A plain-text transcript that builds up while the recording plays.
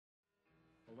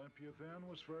Olympia then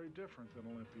was very different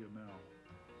than Olympia now.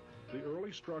 The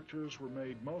early structures were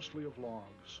made mostly of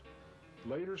logs.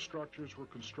 Later structures were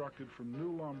constructed from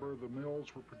new lumber the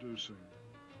mills were producing.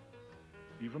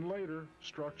 Even later,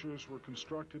 structures were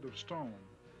constructed of stone,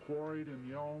 quarried in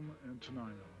Yelm and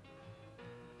Tenino.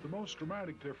 The most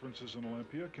dramatic differences in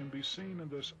Olympia can be seen in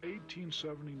this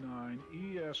 1879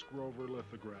 E.S. Grover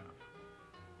lithograph.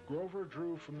 Grover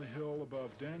drew from the hill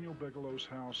above Daniel Bigelow's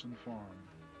house and farm.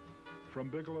 From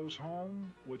Bigelow's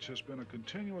home, which has been a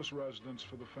continuous residence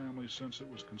for the family since it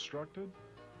was constructed,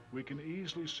 we can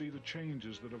easily see the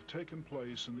changes that have taken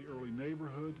place in the early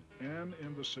neighborhood and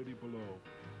in the city below.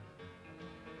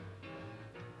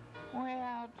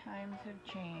 Well, times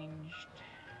have changed.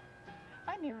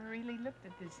 I never really looked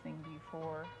at this thing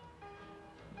before.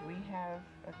 We have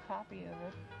a copy of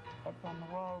it up on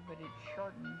the wall, but it's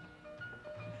shortened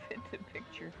to fit the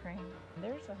picture frame.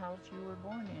 There's the house you were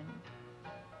born in.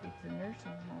 It's a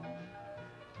nursing home.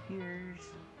 Here's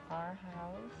our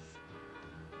house.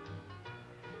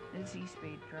 This East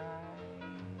Bay Drive.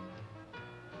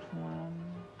 Plum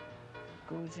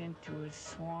goes into a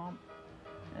swamp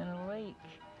and a lake.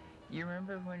 You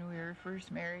remember when we were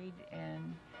first married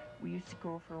and we used to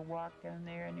go for a walk down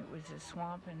there and it was a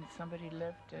swamp and somebody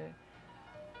left a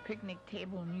picnic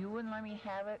table and you wouldn't let me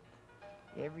have it?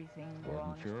 Everything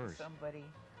belongs to somebody.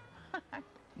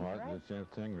 Well, right? The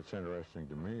thing that's interesting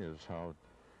to me is how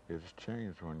it's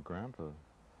changed. When Grandpa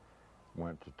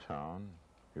went to town,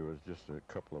 it was just a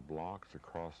couple of blocks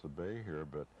across the bay here,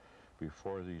 but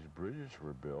before these bridges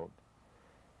were built,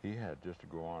 he had just to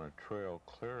go on a trail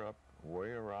clear up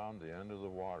way around the end of the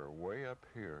water, way up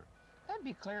here. That'd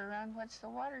be clear around what's the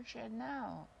watershed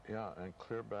now. Yeah, and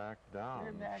clear back down.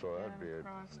 Clear back so down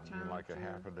that'd be like a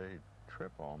half-a-day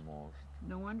trip almost.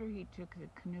 No wonder he took the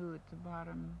canoe at the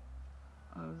bottom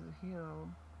of the hill.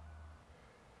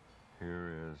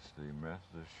 Here is the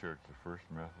Methodist Church, the first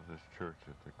Methodist church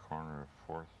at the corner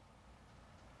of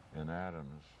 4th and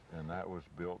Adams, and that was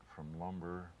built from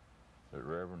lumber that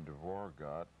Reverend DeVore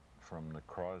got from the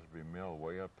Crosby Mill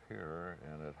way up here,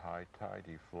 and at high tide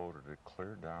he floated it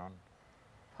clear down.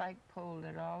 Pike pulled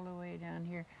it all the way down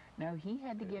here. Now he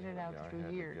had to get it out through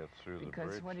here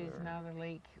because what is now the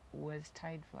lake was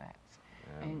tide flats.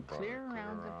 And clear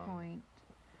around the point.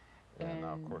 And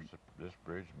now, of course, this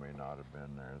bridge may not have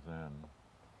been there then.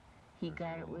 He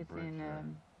got it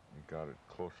within... he got it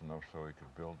close enough so he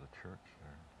could build the church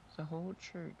there. The whole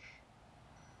church.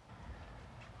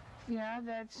 Yeah,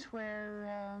 that's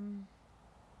where...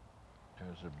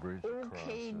 There's a bridge Old across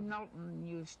K. it. Knowlton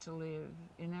used to live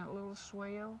in that little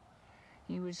swale.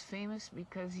 He was famous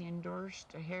because he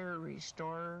endorsed a hair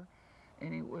restorer,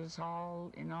 and it was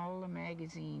all in all the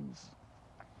magazines.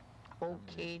 Old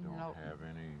K. Knowlton. Don't have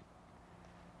any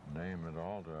name at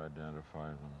all to identify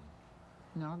them.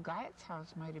 No, Guyot's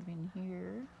house might have been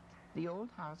here. The old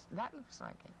house, that looks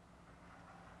like it.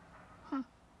 Huh.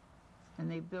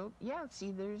 And they built, yeah,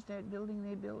 see, there's that building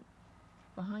they built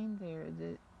behind there.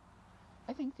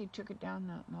 I think they took it down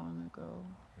not long ago.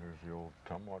 There's the old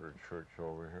Tumwater Church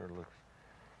over here. It looks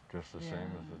just the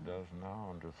same as it does now,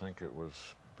 and to think it was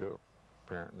built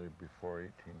apparently before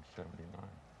 1879.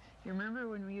 You remember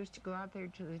when we used to go out there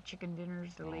to the chicken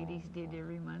dinners the ladies did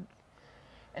every month?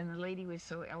 And the lady was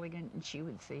so elegant, and she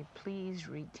would say, "Please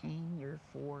retain your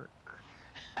fork."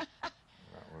 That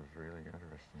was really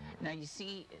interesting. Now, you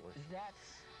see,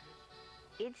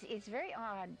 it's very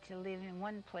odd to live in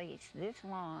one place this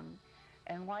long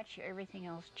and watch everything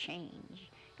else change.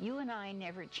 You and I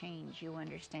never change, you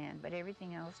understand, but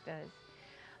everything else does.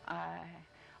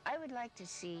 I would like to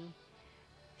see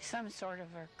some sort of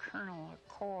a kernel, a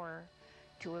core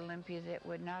to Olympia that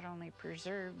would not only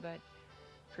preserve, but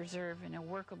preserve in a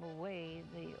workable way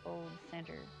the old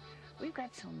center. We've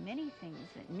got so many things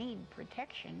that need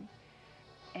protection,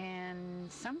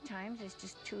 and sometimes it's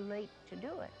just too late to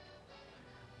do it.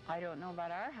 I don't know about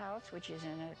our house, which is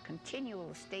in a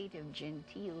continual state of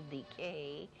genteel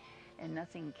decay and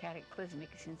nothing cataclysmic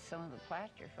since some of the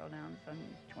plaster fell down some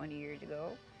 20 years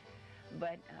ago,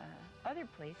 but other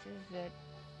places that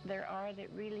there are that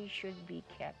really should be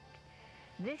kept.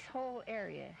 This whole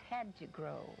area had to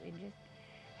grow. It just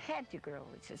had to grow.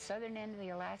 It's the southern end of the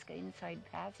Alaska Inside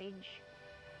Passage.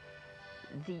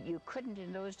 You couldn't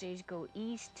in those days go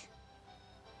east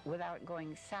without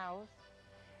going south.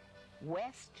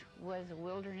 West was a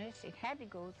wilderness. It had to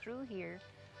go through here,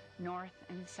 north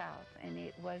and south, and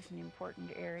it was an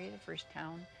important area, the first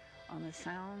town on the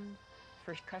Sound,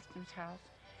 first customs house,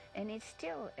 and it's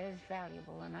still as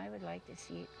valuable, and I would like to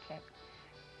see it kept.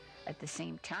 At the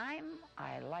same time,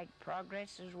 I like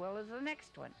progress as well as the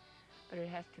next one, but it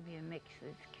has to be a mix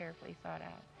that's carefully thought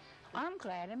out. I'm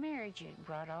glad I married you. It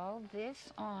brought all this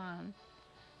on.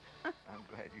 I'm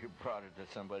glad you brought it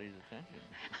to somebody's attention.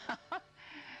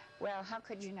 Well, how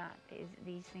could you not?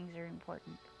 These things are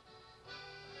important.